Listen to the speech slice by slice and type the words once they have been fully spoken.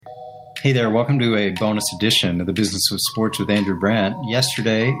Hey there, welcome to a bonus edition of the Business of Sports with Andrew Brandt.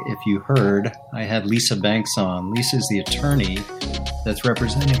 Yesterday, if you heard, I had Lisa Banks on. Lisa is the attorney that's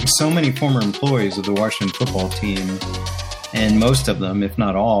representing so many former employees of the Washington football team, and most of them, if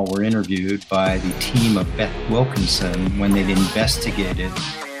not all, were interviewed by the team of Beth Wilkinson when they'd investigated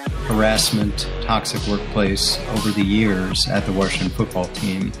harassment, toxic workplace over the years at the Washington football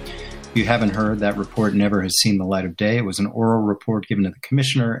team. If you haven't heard, that report never has seen the light of day. It was an oral report given to the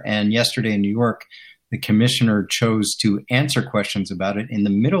commissioner, and yesterday in New York, the commissioner chose to answer questions about it in the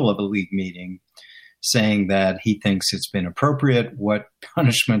middle of a league meeting, saying that he thinks it's been appropriate, what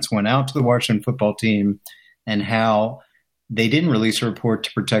punishments went out to the Washington football team, and how they didn't release a report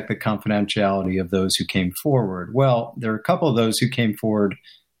to protect the confidentiality of those who came forward. Well, there are a couple of those who came forward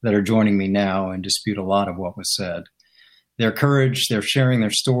that are joining me now and dispute a lot of what was said. Their courage, they're sharing their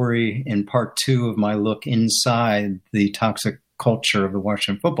story in part 2 of my look inside the toxic culture of the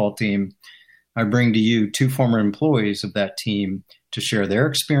Washington football team. I bring to you 2 former employees of that team to share their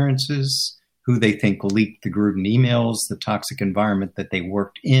experiences, who they think leaked the Gruden emails, the toxic environment that they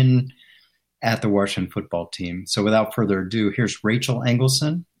worked in at the Washington football team. So without further ado, here's Rachel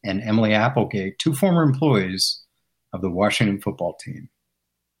Engelson and Emily Applegate, 2 former employees of the Washington football team.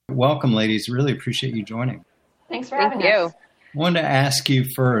 Welcome, ladies. Really appreciate you joining. Thanks for having us. I wanted to ask you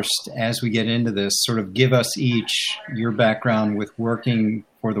first, as we get into this, sort of give us each your background with working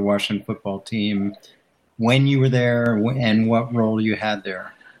for the Washington football team, when you were there, and what role you had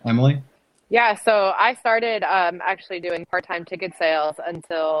there. Emily? Yeah, so I started actually doing part-time ticket sales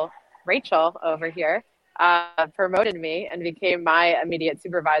until Rachel over here promoted me and became my immediate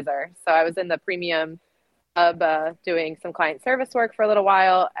supervisor. So I was in the premium hub doing some client service work for a little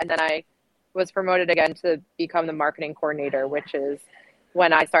while, and then I was promoted again to become the marketing coordinator, which is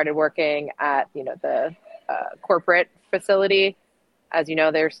when I started working at, the corporate facility. As you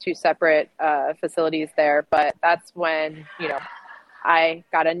know, there's 2 separate facilities there, but that's when, I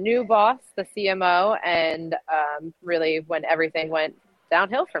got a new boss, the CMO, and really when everything went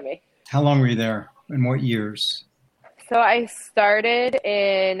downhill for me. How long were you there? In what years? So I started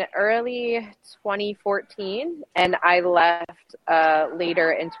in early 2014, and I left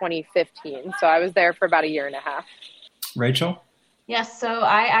later in 2015. So I was there for about a year and a half. Rachel? Yes, so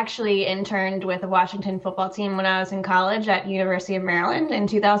I actually interned with the Washington football team when I was in college at University of Maryland in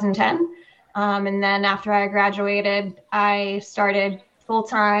 2010. And then after I graduated, I started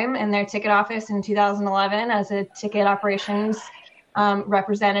full-time in their ticket office in 2011 as a ticket operations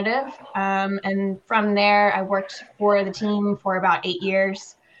representative. And from there, I worked for the team for about 8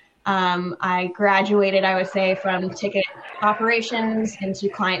 years. I graduated, I would say, from ticket operations into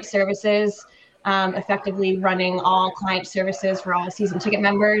client services, effectively running all client services for all season ticket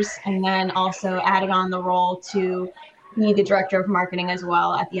members, and then also added on the role to be the director of marketing as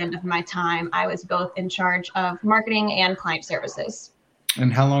well. At the end of my time, I was both in charge of marketing and client services.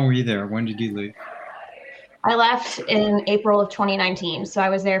 And how long were you there? When did you leave? I left in April of 2019, so I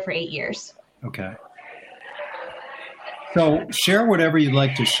was there for 8 years. Okay. So share whatever you'd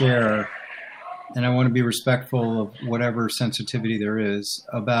like to share, and I want to be respectful of whatever sensitivity there is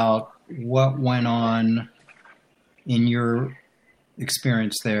about what went on in your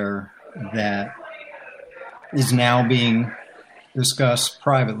experience there that is now being discussed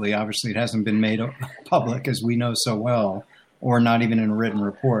privately. Obviously, it hasn't been made public, as we know so well, or not even in a written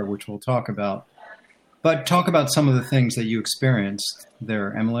report, which we'll talk about. But talk about some of the things that you experienced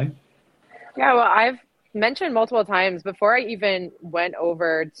there, Emily. Yeah, well, I've mentioned multiple times before I even went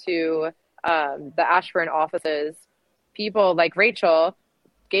over to the Ashburn offices, people like Rachel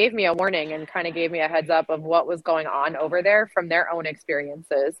gave me a warning and kind of gave me a heads up of what was going on over there from their own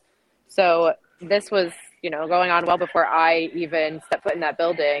experiences. So this was, going on well before I even stepped foot in that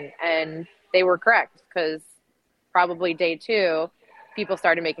building. And they were correct, because probably day 2, people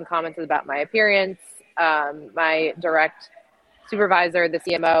started making comments about my appearance. My direct supervisor, the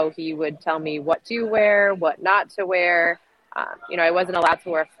CMO, he would tell me what to wear, what not to wear. I wasn't allowed to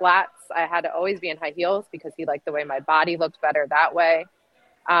wear flats. I had to always be in high heels because he liked the way my body looked better that way.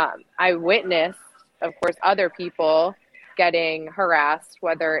 I witnessed, of course, other people getting harassed,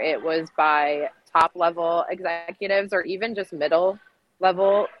 whether it was by top level executives or even just middle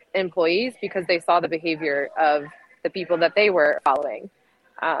level employees, because they saw the behavior of the people that they were following.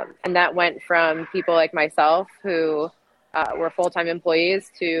 And that went from people like myself who were full-time employees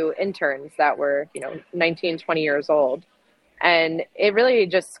to interns that were, 19, 20 years old. And it really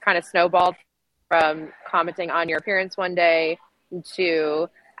just kind of snowballed from commenting on your appearance one day to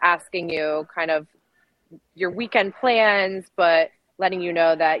asking you kind of your weekend plans, but letting you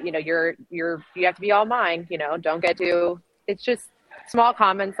know that, you have to be all mine, don't get too, it's just small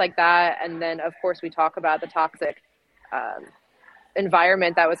comments like that. And then, of course, we talk about the toxic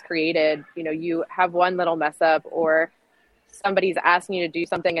environment that was created. You know, you have one little mess up, or somebody's asking you to do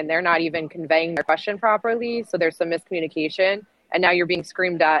something and they're not even conveying their question properly. So there's some miscommunication. And now you're being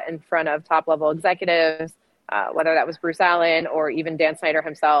screamed at in front of top level executives, whether that was Bruce Allen or even Dan Snyder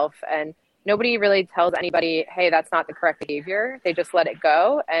himself. And nobody really tells anybody, hey, that's not the correct behavior. They just let it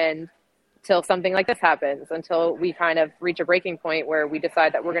go. And until something like this happens, until we kind of reach a breaking point where we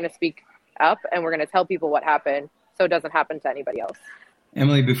decide that we're going to speak up and we're going to tell people what happened so it doesn't happen to anybody else.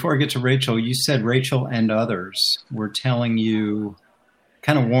 Emily, before I get to Rachel, you said Rachel and others were telling you,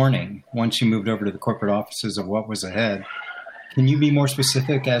 kind of warning, once you moved over to the corporate offices, of what was ahead. Can you be more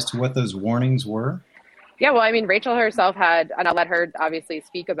specific as to what those warnings were? Yeah, well, I mean, Rachel herself had, and I'll let her obviously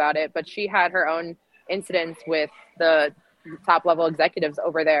speak about it, but she had her own incidents with the top level executives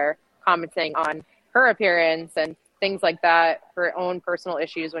over there commenting on her appearance and things like that, her own personal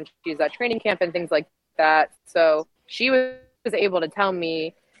issues when she was at training camp and things like that. So she was able to tell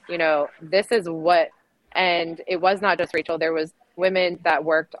me, you know, this is what, and it was not just Rachel. There was women that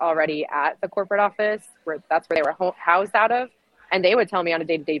worked already at the corporate office, where that's where they were housed out of, and they would tell me on a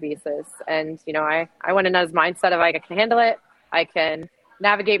day-to-day basis. And, you know, I went in as mindset of I can handle it. I can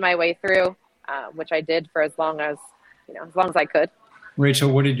navigate my way through, which I did for as long as I could.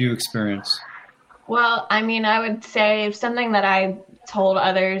 Rachel, what did you experience? Well, I mean, I would say something that I told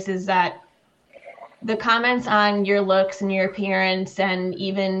others is that the comments on your looks and your appearance and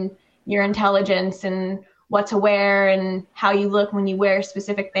even your intelligence and what to wear and how you look when you wear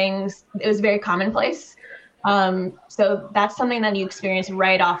specific things, it was very commonplace. So that's something that you experience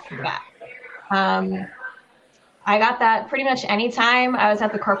right off the bat. I got that pretty much anytime I was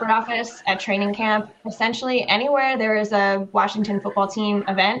at the corporate office, at training camp, essentially anywhere there was a Washington football team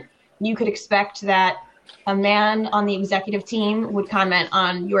event, you could expect that a man on the executive team would comment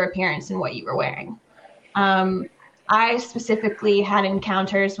on your appearance and what you were wearing. I specifically had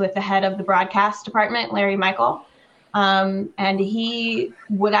encounters with the head of the broadcast department, Larry Michael, and he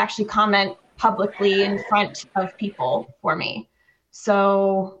would actually comment publicly in front of people for me.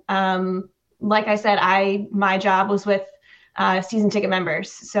 So, like I said, my job was with season ticket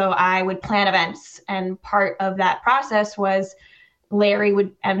members. So I would plan events, and part of that process was Larry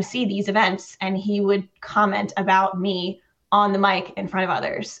would MC these events and he would comment about me on the mic in front of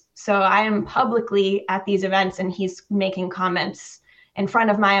others. So I am publicly at these events and he's making comments in front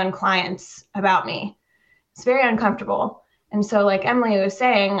of my own clients about me. It's very uncomfortable. And so like Emily was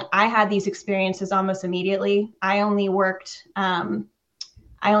saying, I had these experiences almost immediately. I only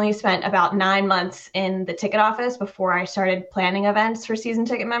spent about 9 months in the ticket office before I started planning events for season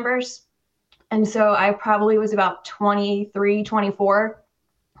ticket members. And so I probably was about 23, 24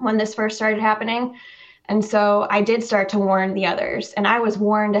 when this first started happening. And so I did start to warn the others. And I was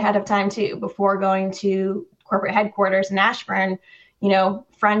warned ahead of time too. Before going to corporate headquarters in Ashburn, you know,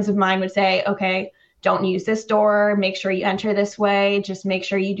 friends of mine would say, okay, don't use this door, make sure you enter this way, just make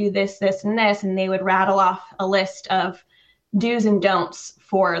sure you do this, this, and this. And they would rattle off a list of do's and don'ts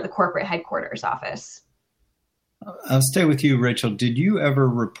for the corporate headquarters office. I'll stay with you, Rachel. Did you ever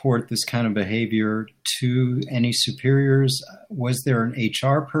report this kind of behavior to any superiors? Was there an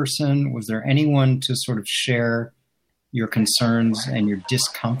HR person? Was there anyone to sort of share your concerns and your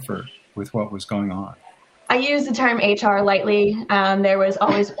discomfort with what was going on? I use the term HR lightly. There was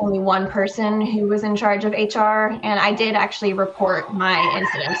always only one person who was in charge of HR, and I did actually report my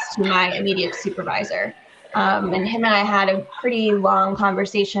incidents to my immediate supervisor. And him and I had a pretty long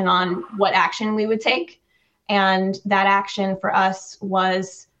conversation on what action we would take. And that action for us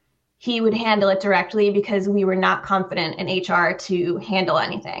was he would handle it directly because we were not confident in HR to handle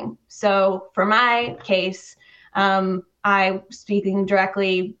anything. So for my case, I speaking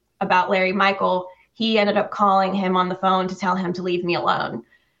directly about Larry Michael, he ended up calling him on the phone to tell him to leave me alone.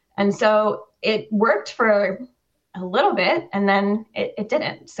 And so it worked for a little bit, and then it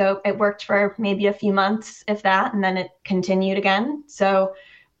didn't. So it worked for maybe a few months, if that, and then it continued again. So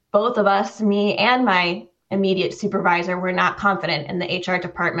both of us, me and my immediate supervisor, were not confident in the HR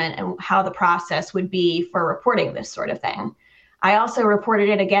department and how the process would be for reporting this sort of thing. I also reported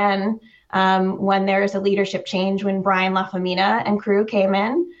it again when there was a leadership change when Brian LaFemina and crew came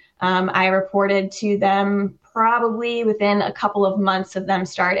in. I reported to them probably within a couple of months of them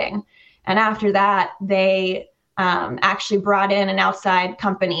starting. And after that, they actually brought in an outside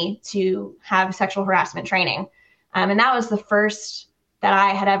company to have sexual harassment training. And that was the first that I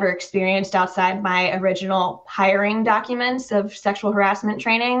had ever experienced outside my original hiring documents of sexual harassment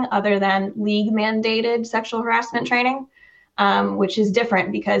training, other than league mandated sexual harassment training. which is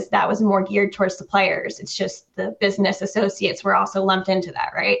different because that was more geared towards the players. It's just the business associates were also lumped into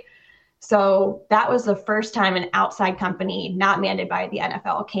that, right? So that was the first time an outside company not mandated by the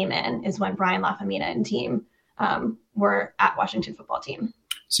NFL came in, is when Brian Lafemina and team were at Washington Football Team.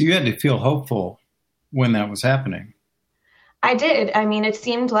 So you had to feel hopeful when that was happening. I did. I mean, it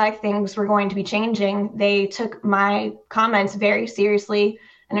seemed like things were going to be changing. They took my comments very seriously.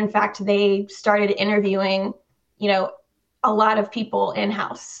 And in fact, they started interviewing, a lot of people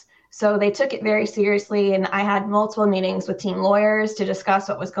in-house. So they took it very seriously. And I had multiple meetings with team lawyers to discuss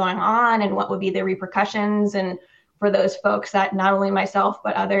what was going on and what would be the repercussions. And for those folks that not only myself,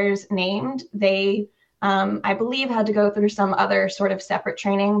 but others named, they, I believe, had to go through some other sort of separate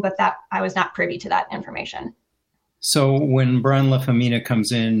training, but that I was not privy to that information. So when Brian Lafemina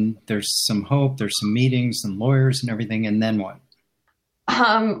comes in, there's some hope, there's some meetings and lawyers and everything. And then what?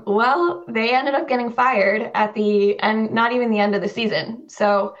 Well, they ended up getting fired at the end, not even the end of the season.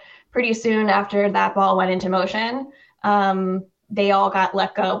 So pretty soon after that ball went into motion, they all got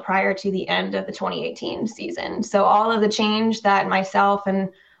let go prior to the end of the 2018 season. So all of the change that myself and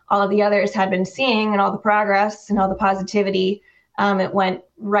all of the others had been seeing and all the progress and all the positivity, it went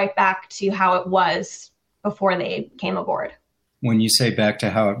right back to how it was before they came aboard. When you say back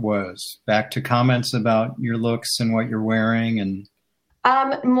to how it was, back to comments about your looks and what you're wearing and...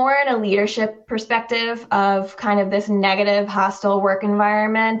 More in a leadership perspective of kind of this negative, hostile work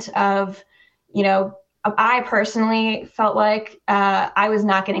environment of, I personally felt like I was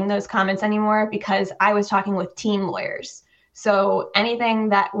not getting those comments anymore because I was talking with team lawyers. So anything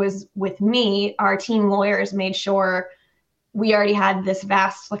that was with me, our team lawyers made sure we already had this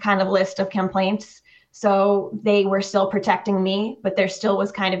vast kind of list of complaints. So they were still protecting me, but there still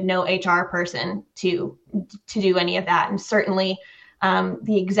was kind of no HR person to do any of that. And certainly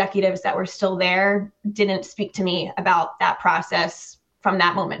the executives that were still there didn't speak to me about that process from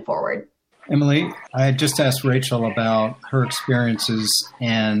that moment forward. Emily, I just asked Rachel about her experiences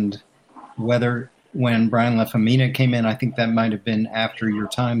and whether when Brian Lafemina came in, I think that might have been after your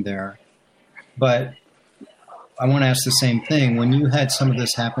time there. But I want to ask the same thing. When you had some of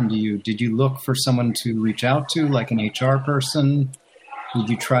this happen to you, did you look for someone to reach out to, like an HR person? Did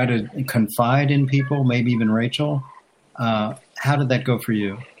you try to confide in people, maybe even Rachel? How did that go for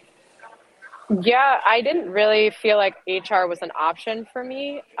you? Yeah, I didn't really feel like HR was an option for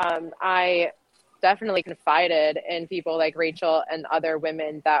me. I definitely confided in people like Rachel and other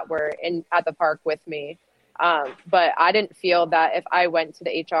women that were at the park with me. But I didn't feel that if I went to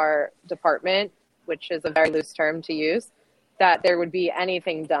the HR department, which is a very loose term to use, that there would be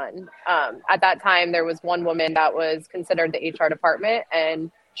anything done. At that time, there was one woman that was considered the HR department,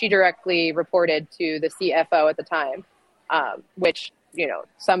 and she directly reported to the CFO at the time, which,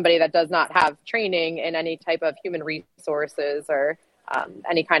 somebody that does not have training in any type of human resources or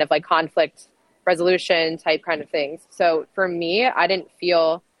any kind of like conflict resolution type kind of things. So for me, I didn't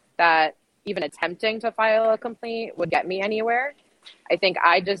feel that even attempting to file a complaint would get me anywhere. I think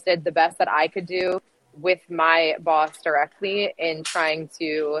I just did the best that I could do with my boss directly in trying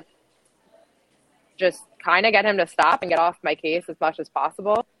to just kind of get him to stop and get off my case as much as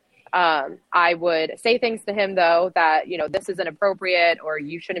possible. I would say things to him, though, that, this is inappropriate, or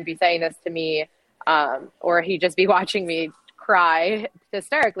you shouldn't be saying this to me, or he'd just be watching me cry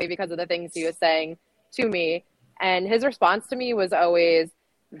hysterically because of the things he was saying to me. And his response to me was always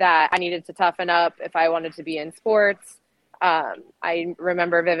that I needed to toughen up if I wanted to be in sports. I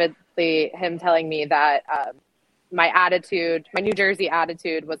remember vividly him telling me that my New Jersey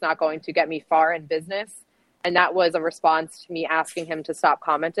attitude was not going to get me far in business. And that was a response to me asking him to stop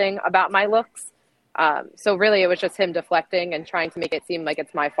commenting about my looks. So really, it was just him deflecting and trying to make it seem like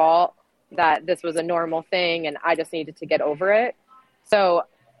it's my fault, that this was a normal thing and I just needed to get over it. So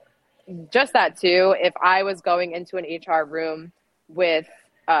just that too, if I was going into an HR room with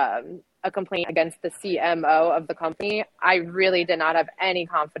a complaint against the CMO of the company, I really did not have any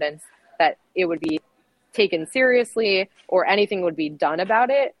confidence that it would be taken seriously or anything would be done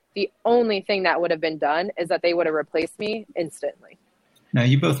about it. The only thing that would have been done is that they would have replaced me instantly. Now,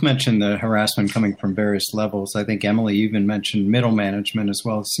 you both mentioned the harassment coming from various levels. I think, Emily, you even mentioned middle management as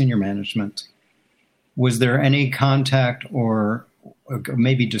well as senior management. Was there any contact, or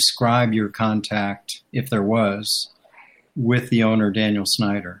maybe describe your contact, if there was, with the owner, Daniel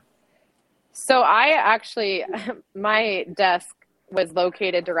Snyder? So my desk was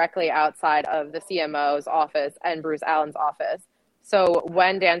located directly outside of the CMO's office and Bruce Allen's office. So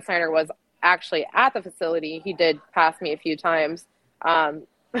when Dan Snyder was actually at the facility, he did pass me a few times.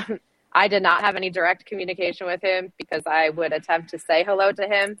 I did not have any direct communication with him because I would attempt to say hello to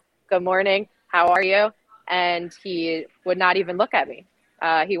him. Good morning. How are you? and he would not even look at me.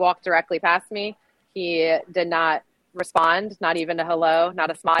 He walked directly past me. He did not respond, not even a hello,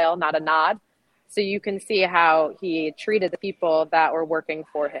 not a smile, not a nod. So you can see how he treated the people that were working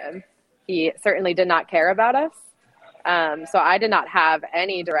for him. He certainly did not care about us. So I did not have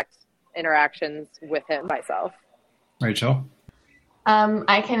any direct interactions with him myself. Rachel?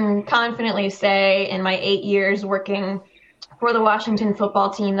 I can confidently say in my 8 years working for the Washington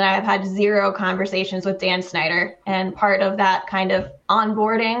football team that I have had 0 conversations with Dan Snyder. And part of that kind of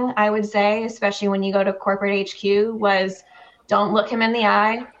onboarding, I would say, especially when you go to corporate HQ, was don't look him in the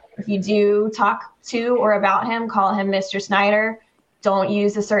eye. If you do talk to or about him, call him Mr. Snyder. Don't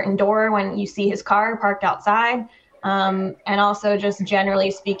use a certain door when you see his car parked outside. And also just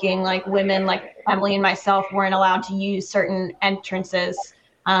generally speaking, like women like Emily and myself weren't allowed to use certain entrances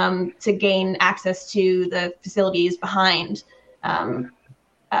to gain access to the facilities behind the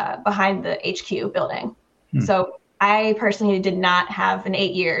HQ building. So I personally did not have an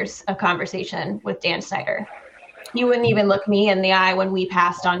 8 years of conversation with Dan Snyder. He wouldn't even look me in the eye when we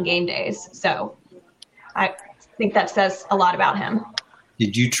passed on game days. So I think that says a lot about him.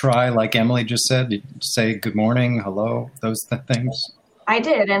 Did you try, like Emily just said, did you say good morning, hello, those things? I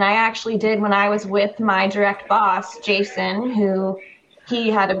did. And I actually did when I was with my direct boss, Jason, who he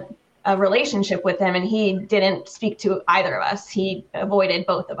had a relationship with him and he didn't speak to either of us. He avoided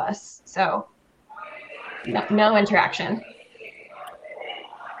both of us. So no interaction.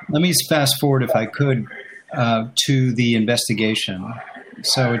 Let me fast forward, if I could, to the investigation.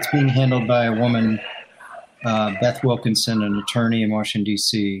 So it's being handled by a woman, Beth Wilkinson, an attorney in Washington,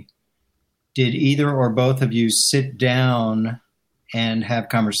 D.C. Did either or both of you sit down and have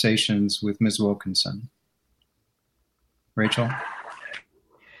conversations with Ms. Wilkinson? Rachel?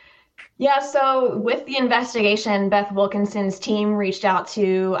 Yeah, so with the investigation, Beth Wilkinson's team reached out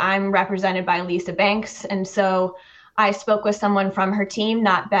to, I'm represented by Lisa Banks, and so I spoke with someone from her team,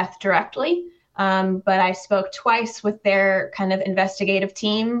 not Beth directly, but I spoke twice with their kind of investigative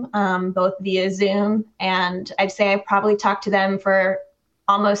team, both via Zoom, and I'd say I probably talked to them for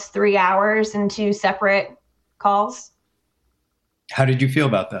almost 3 hours in 2 separate calls. How did you feel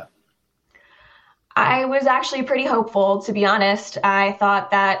about that? I was actually pretty hopeful, to be honest. I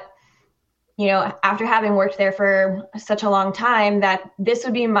thought that, you know, after having worked there for such a long time, that this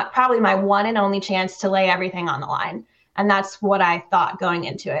would be probably my one and only chance to lay everything on the line. And that's what I thought going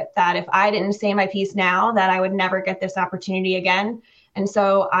into it, that if I didn't say my piece now, that I would never get this opportunity again. And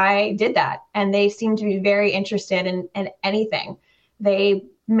so I did that. And they seemed to be very interested in anything. They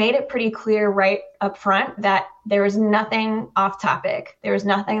made it pretty clear right up front that there was nothing off topic. There was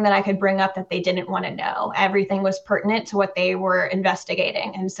nothing that I could bring up that they didn't want to know. Everything was pertinent to what they were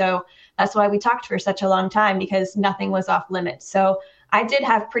investigating. And so that's why we talked for such a long time, because nothing was off limits. So I did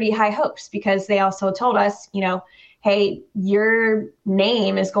have pretty high hopes, because they also told us, you know, hey, your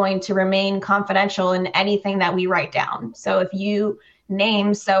name is going to remain confidential in anything that we write down. So if you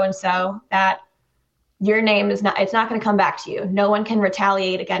name so-and-so, that your name is not, it's not going to come back to you. No one can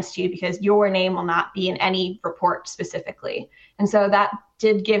retaliate against you because your name will not be in any report specifically. And so that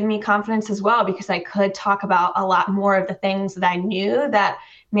did give me confidence as well, because I could talk about a lot more of the things that I knew that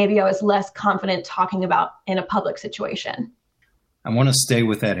maybe I was less confident talking about in a public situation. I want to stay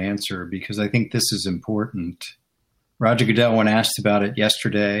with that answer because I think this is important. Roger Goodell, when asked about it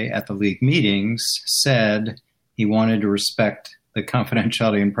yesterday at the league meetings, said he wanted to respect the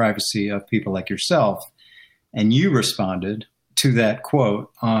confidentiality and privacy of people like yourself. And you responded to that quote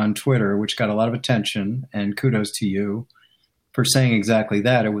on Twitter, which got a lot of attention, and kudos to you for saying exactly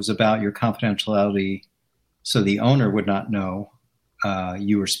that. It was about your confidentiality so the owner would not know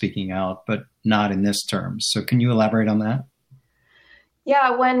you were speaking out, but not in this terms. So can you elaborate on that?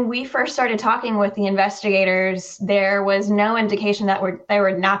 Yeah, when we first started talking with the investigators, there was no indication that there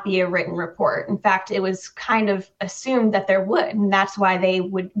would not be a written report. In fact, it was kind of assumed that there would, and that's why they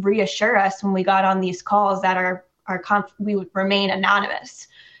would reassure us when we got on these calls that we would remain anonymous.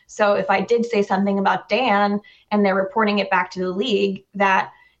 So if I did say something about Dan and they're reporting it back to the league,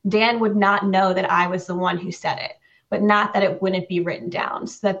 that Dan would not know that I was the one who said it, but not that it wouldn't be written down,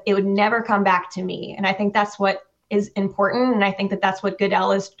 so that it would never come back to me. And I think that's what is important. And I think that that's what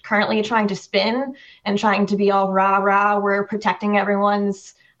Goodell is currently trying to spin and trying to be all rah, we're protecting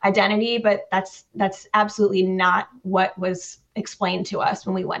everyone's identity. But that's absolutely not what was explained to us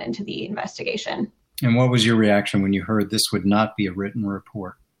when we went into the investigation. And what was your reaction when you heard this would not be a written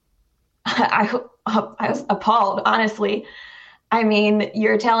report? I was appalled, honestly. I mean,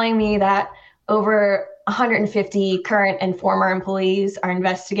 you're telling me that over 150 current and former employees are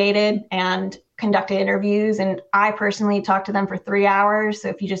investigated, and conducted interviews, and I personally talked to them for 3 hours. So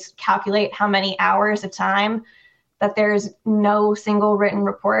if you just calculate how many hours of time that there's no single written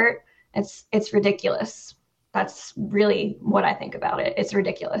report, it's ridiculous. That's really what I think about it. It's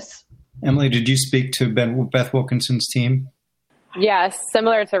ridiculous. Emily, did you speak to Beth Wilkinson's team? Yes,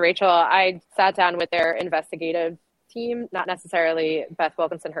 similar to Rachel, I sat down with their investigative team, not necessarily Beth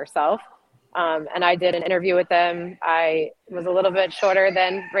Wilkinson herself. And I did an interview with them. I was a little bit shorter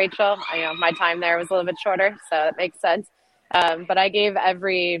than Rachel. My time there was a little bit shorter, so that makes sense. But I gave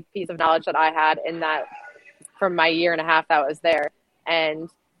every piece of knowledge that I had in that from my year and a half that I was there. And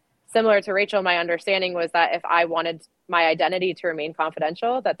similar to Rachel, my understanding was that if I wanted my identity to remain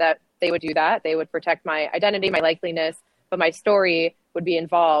confidential, that they would do that. They would protect my identity, my likeliness, but my story would be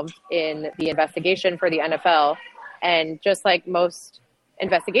involved in the investigation for the NFL. And just like most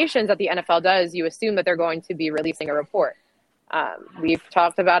investigations that the NFL does, you assume that they're going to be releasing a report. We've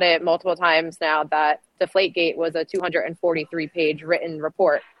talked about it multiple times now that Deflategate was a 243-page written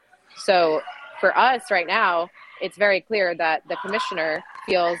report. So for us right now, it's very clear that the commissioner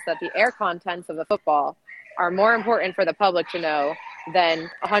feels that the air contents of the football are more important for the public to know than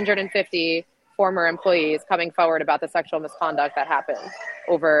 150 former employees coming forward about the sexual misconduct that happened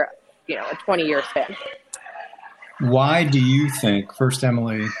over, a 20-year span. Why do you think, first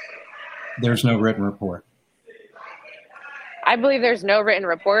Emily, there's no written report? I believe there's no written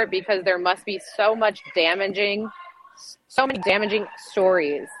report because there must be so many damaging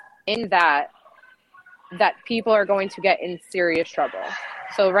stories in that people are going to get in serious trouble.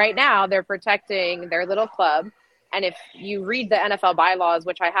 So right now they're protecting their little club. And if you read the NFL bylaws,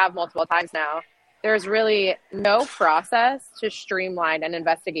 which I have multiple times now, there's really no process to streamline an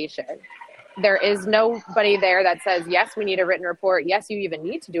investigation. There is nobody there that says, yes, we need a written report. Yes, you even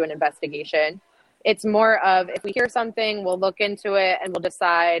need to do an investigation. It's more of, if we hear something, we'll look into it and we'll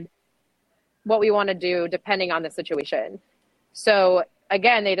decide what we want to do depending on the situation. So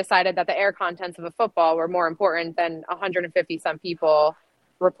again, they decided that the air contents of a football were more important than 150 some people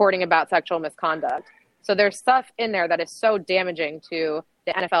reporting about sexual misconduct. So there's stuff in there that is so damaging to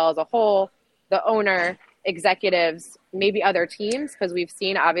the NFL as a whole, the owner, executives, maybe other teams, because we've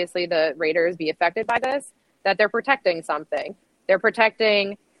seen obviously the Raiders be affected by this, that they're protecting something. They're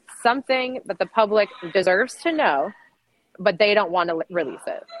protecting something that the public deserves to know, but they don't want to release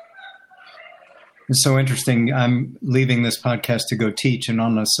it. It's so interesting. I'm leaving this podcast to go teach, and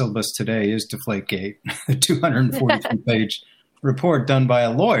on the syllabus today is Deflategate, a 242-page report done by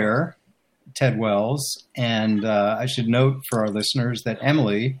a lawyer, Ted Wells. And I should note for our listeners that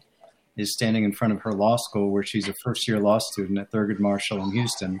Emily is standing in front of her law school where she's a first-year law student at Thurgood Marshall in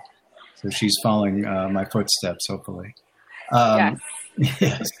Houston. So she's following my footsteps, hopefully. Yes.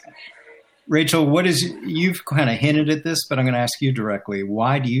 Yes. Rachel, you've kind of hinted at this, but I'm going to ask you directly.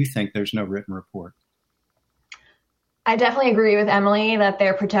 Why do you think there's no written report? I definitely agree with Emily that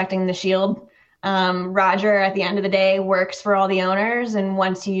they're protecting the shield. Roger, at the end of the day, works for all the owners. And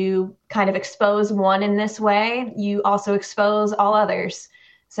once you kind of expose one in this way, you also expose all others.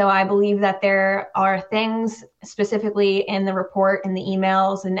 So I believe that there are things specifically in the report, in the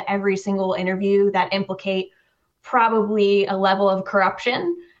emails, and every single interview that implicate probably a level of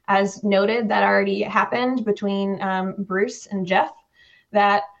corruption, as noted, that already happened between Bruce and Jeff,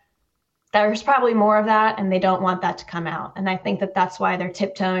 that there's probably more of that, and they don't want that to come out. And I think that that's why they're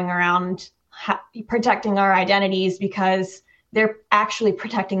tiptoeing around protecting our identities, because they're actually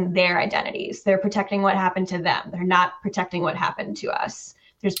protecting their identities. They're protecting what happened to them. They're not protecting what happened to us.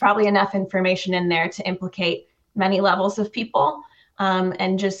 There's probably enough information in there to implicate many levels of people.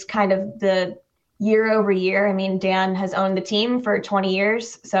 And just kind of the year over year, I mean, Dan has owned the team for 20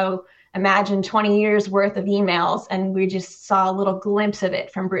 years. So imagine 20 years worth of emails, and we just saw a little glimpse of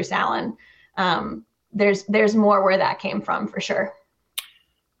it from Bruce Allen. There's more where that came from, for sure.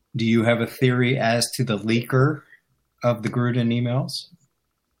 Do you have a theory as to the leaker of the Gruden emails?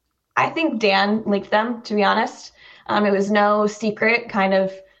 I think Dan leaked them, to be honest. It was no secret, kind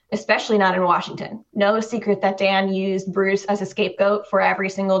of, especially not in Washington, no secret that Dan used Bruce as a scapegoat for every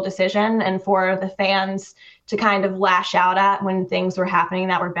single decision and for the fans to kind of lash out at when things were happening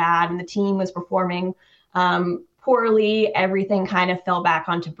that were bad and the team was performing poorly. Everything kind of fell back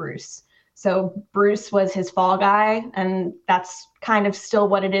onto Bruce. So Bruce was his fall guy, and that's kind of still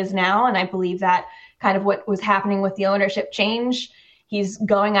what it is now. And I believe that kind of what was happening with the ownership change, he's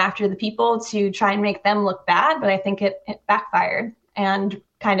going after the people to try and make them look bad, but I think it backfired and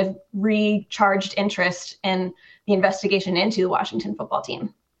kind of recharged interest in the investigation into the Washington football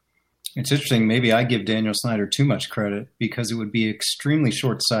team. It's interesting. Maybe I give Daniel Snyder too much credit, because it would be extremely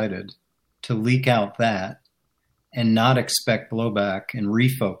short-sighted to leak out that and not expect blowback and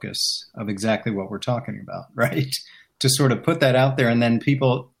refocus of exactly what we're talking about, right? To sort of put that out there, and then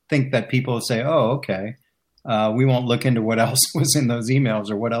people think that people say, oh, okay, we won't look into what else was in those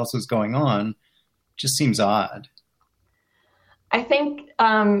emails or what else was going on. Just seems odd. I think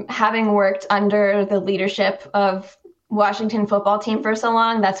having worked under the leadership of Washington football team for so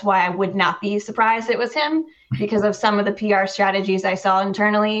long, that's why I would not be surprised it was him, because of some of the PR strategies I saw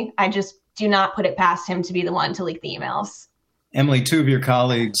internally. I just do not put it past him to be the one to leak the emails. Emily, two of your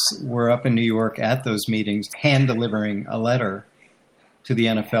colleagues were up in New York at those meetings, hand delivering a letter to the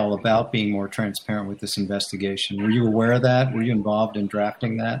NFL about being more transparent with this investigation. Were you aware of that? Were you involved in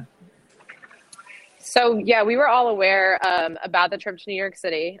drafting that? So, yeah, we were all aware about the trip to New York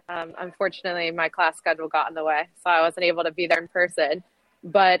City. Unfortunately, my class schedule got in the way, so I wasn't able to be there in person.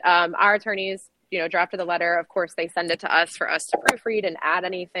 But our attorneys, drafted the letter. Of course, they send it to us for us to proofread and add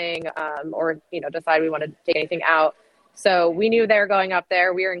anything or, decide we want to take anything out. So we knew they were going up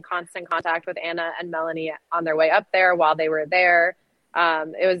there. We were in constant contact with Anna and Melanie on their way up there while they were there.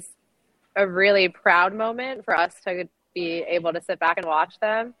 It was a really proud moment for us to be able to sit back and watch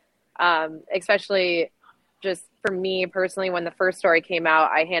them. Especially just for me personally, when the first story came out,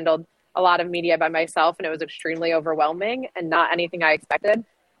 I handled a lot of media by myself and it was extremely overwhelming and not anything I expected.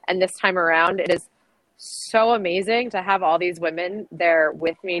 And this time around, it is so amazing to have all these women there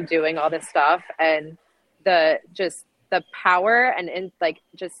with me doing all this stuff, and the power and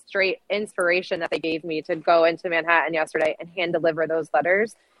just straight inspiration that they gave me to go into Manhattan yesterday and hand deliver those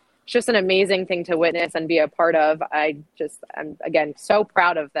letters. It's just an amazing thing to witness and be a part of. I'm again so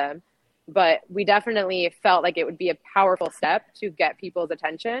proud of them, but we definitely felt like it would be a powerful step to get people's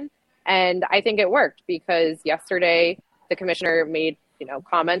attention. And I think it worked, because yesterday the commissioner made,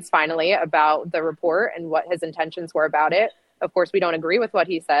 comments finally about the report and what his intentions were about it. Of course, we don't agree with what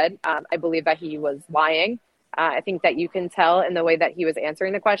he said. I believe that he was lying. I think that you can tell in the way that he was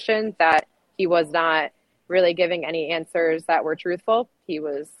answering the questions that he was not really giving any answers that were truthful. He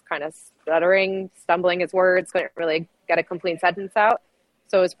was kind of stuttering, stumbling his words, couldn't really get a complete sentence out.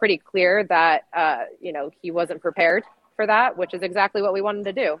 So it was pretty clear that, he wasn't prepared for that, which is exactly what we wanted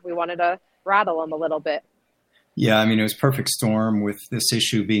to do. We wanted to rattle him a little bit. Yeah, it was perfect storm with this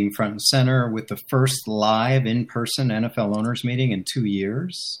issue being front and center, with the first live in-person NFL owners meeting in 2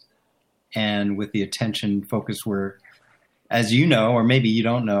 years, and with the attention focused where, as you know, or maybe you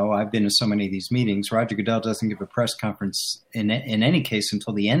don't know, I've been to so many of these meetings, Roger Goodell doesn't give a press conference in any case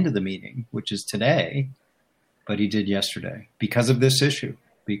until the end of the meeting, which is today, but he did yesterday because of this issue,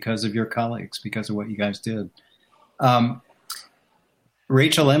 because of your colleagues, because of what you guys did.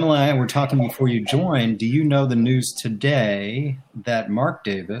 Rachel, Emily, and I were talking before you joined. Do you know the news today that Mark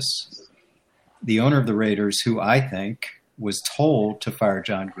Davis, the owner of the Raiders, who I think was told to fire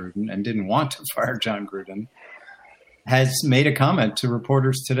John Gruden and didn't want to fire John Gruden, has made a comment to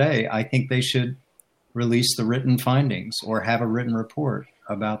reporters today? I think they should release the written findings or have a written report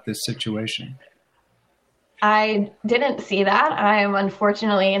about this situation. I didn't see that. I am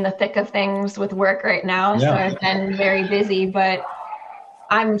unfortunately in the thick of things with work right now, so I've been very busy, but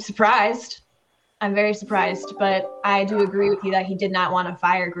I'm surprised. I'm very surprised, but I do agree with you that he did not want to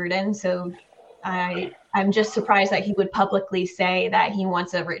fire Gruden, so I'm just surprised that he would publicly say that he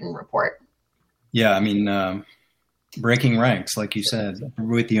wants a written report. Yeah, breaking ranks, like you said,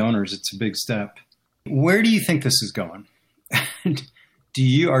 with the owners, it's a big step. Where do you think this is going?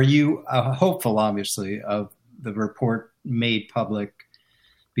 Are you hopeful, obviously, of the report made public?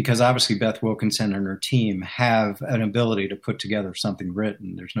 Because obviously Beth Wilkinson and her team have an ability to put together something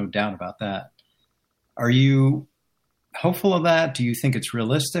written. There's no doubt about that. Are you hopeful of that? Do you think it's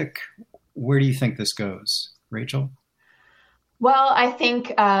realistic? Where do you think this goes, Rachel? Well, I think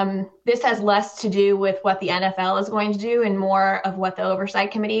this has less to do with what the NFL is going to do and more of what the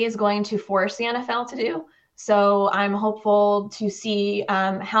Oversight Committee is going to force the NFL to do. So I'm hopeful to see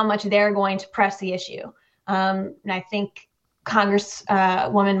how much they're going to press the issue. And I think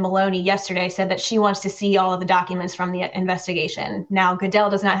Congresswoman Maloney yesterday said that she wants to see all of the documents from the investigation. Now, Goodell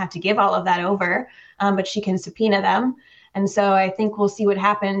does not have to give all of that over, but she can subpoena them. And so I think we'll see what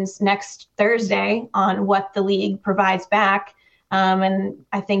happens next Thursday on what the league provides back. And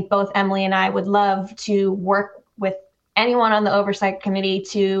I think both Emily and I would love to work with anyone on the Oversight Committee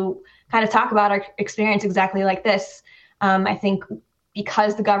to kind of talk about our experience exactly like this. I think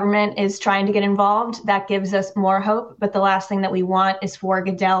because the government is trying to get involved, that gives us more hope. But the last thing that we want is for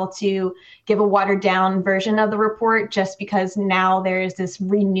Goodell to give a watered down version of the report just because now there is this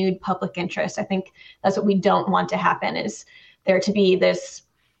renewed public interest. I think that's what we don't want to happen, is there to be this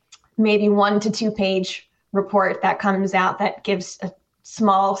maybe 1 to 2 page report that comes out that gives a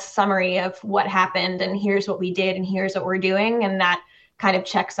small summary of what happened and here's what we did and here's what we're doing. And that kind of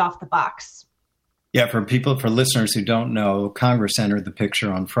checks off the box. Yeah, for listeners who don't know, Congress entered the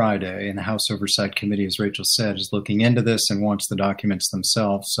picture on Friday, and the House Oversight Committee, as Rachel said, is looking into this and wants the documents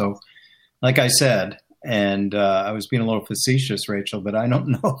themselves. So, like I said, and I was being a little facetious, Rachel, but I don't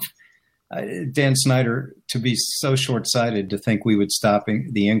know if Dan Snyder to be so short-sighted to think we would stop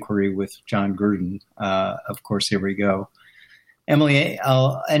the inquiry with John Gruden. Of course, here we go. Emily,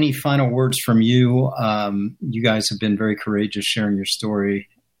 any final words from you? You guys have been very courageous sharing your story.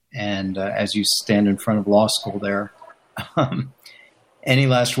 And as you stand in front of law school there, any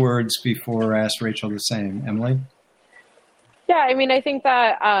last words before I ask Rachel the same? Emily? Yeah, I mean, I think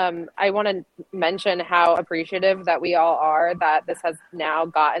that I want to mention how appreciative that we all are that this has now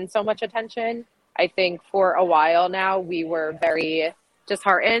gotten so much attention. I think for a while now, we were very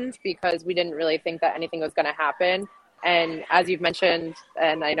disheartened because we didn't really think that anything was going to happen. And as you've mentioned,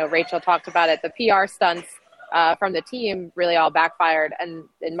 and I know Rachel talked about it, the PR stunts from the team really all backfired. And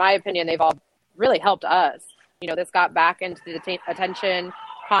in my opinion, they've all really helped us. This got back into the attention.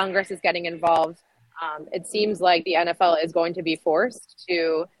 Congress is getting involved. It seems like the NFL is going to be forced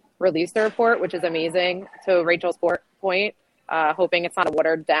to release the report, which is amazing. To Rachel's point, hoping it's not a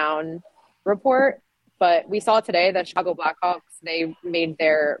watered down report. But we saw today that Chicago Blackhawks, they made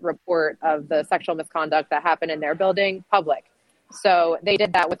their report of the sexual misconduct that happened in their building public. So they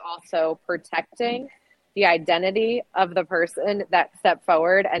did that with also protecting the identity of the person that stepped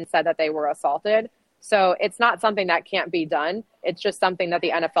forward and said that they were assaulted. So it's not something that can't be done. It's just something that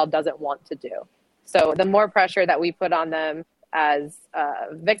the NFL doesn't want to do. So the more pressure that we put on them as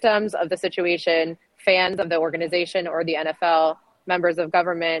victims of the situation, fans of the organization or the NFL, members of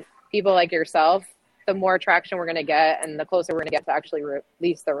government, people like yourself, the more traction we're going to get and the closer we're going to get to actually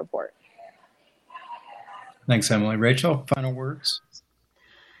release the report. Thanks, Emily. Rachel, final words?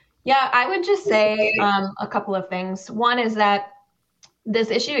 Yeah, I would just say a couple of things. One is that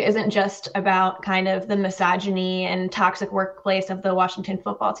this issue isn't just about kind of the misogyny and toxic workplace of the Washington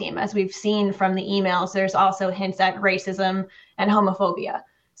football team. As we've seen from the emails, there's also hints at racism and homophobia.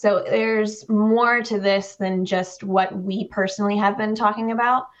 So there's more to this than just what we personally have been talking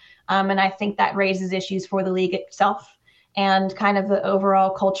about. And I think that raises issues for the league itself and kind of the overall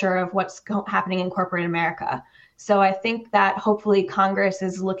culture of what's happening in corporate America. So I think that hopefully Congress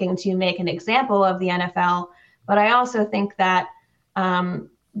is looking to make an example of the NFL, but I also think that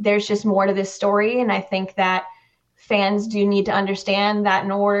there's just more to this story. And I think that fans do need to understand that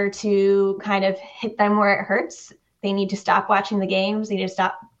in order to kind of hit them where it hurts, they need to stop watching the games, they need to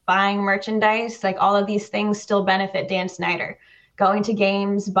stop buying merchandise. Like all of these things still benefit Dan Snyder. Going to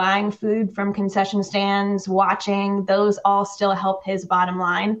games, buying food from concession stands, watching, those all still help his bottom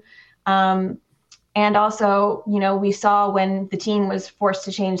line. And also, we saw when the team was forced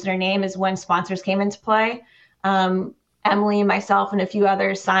to change their name is when sponsors came into play. Emily, myself, and a few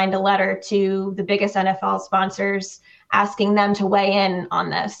others signed a letter to the biggest NFL sponsors asking them to weigh in on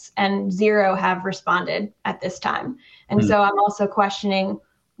this, and 0 have responded at this time. And so I'm also questioning,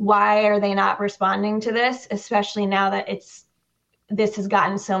 why are they not responding to this, especially now that this has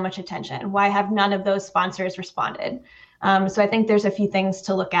gotten so much attention? Why have none of those sponsors responded? So I think there's a few things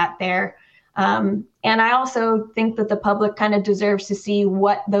to look at there. And I also think that the public kind of deserves to see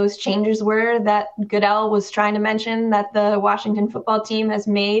what those changes were that Goodell was trying to mention that the Washington football team has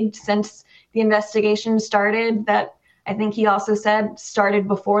made since the investigation started, that I think he also said started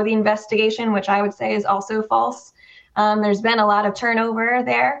before the investigation, which I would say is also false. There's been a lot of turnover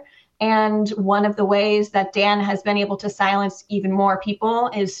there. And one of the ways that Dan has been able to silence even more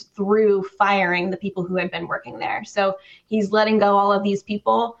people is through firing the people who had been working there. So he's letting go all of these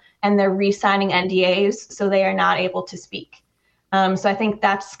people and they're re-signing NDAs, so they are not able to speak. So I think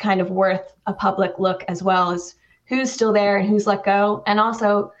that's kind of worth a public look, as well as who's still there and who's let go, and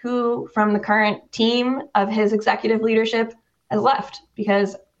also who from the current team of his executive leadership has left,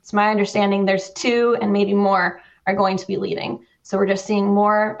 because it's my understanding there's 2 and maybe more are going to be leaving. So we're just seeing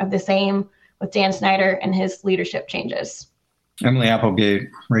more of the same with Dan Snyder and his leadership changes. Emily Applegate,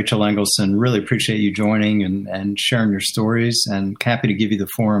 Rachel Engelson, really appreciate you joining and sharing your stories, and happy to give you the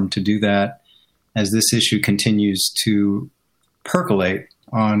forum to do that as this issue continues to percolate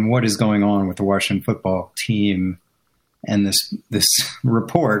on what is going on with the Washington football team and this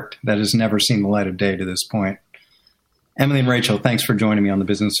report that has never seen the light of day to this point. Emily and Rachel, thanks for joining me on the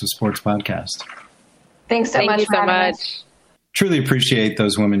Business of Sports podcast. Thanks so much. Thank you so much. Truly appreciate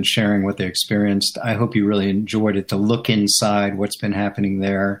those women sharing what they experienced. I hope you really enjoyed it, to look inside what's been happening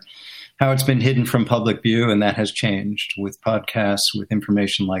there, how it's been hidden from public view, and that has changed with podcasts, with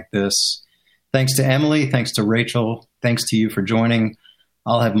information like this. Thanks to Emily. Thanks to Rachel. Thanks to you for joining.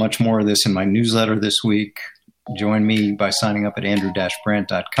 I'll have much more of this in my newsletter this week. Join me by signing up at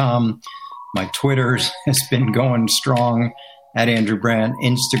andrew-brandt.com. My Twitter has been going strong at Andrew Brandt,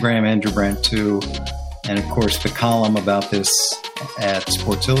 Instagram Andrew Brandt too, and of course the column about this at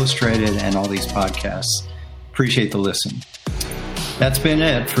Sports Illustrated and all these podcasts. Appreciate the listen. That's been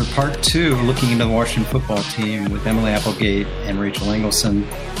it for part 2, looking into the Washington football team with Emily Applegate and Rachel Engelson.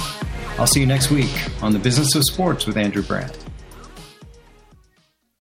 I'll see you next week on The Business of Sports with Andrew Brandt.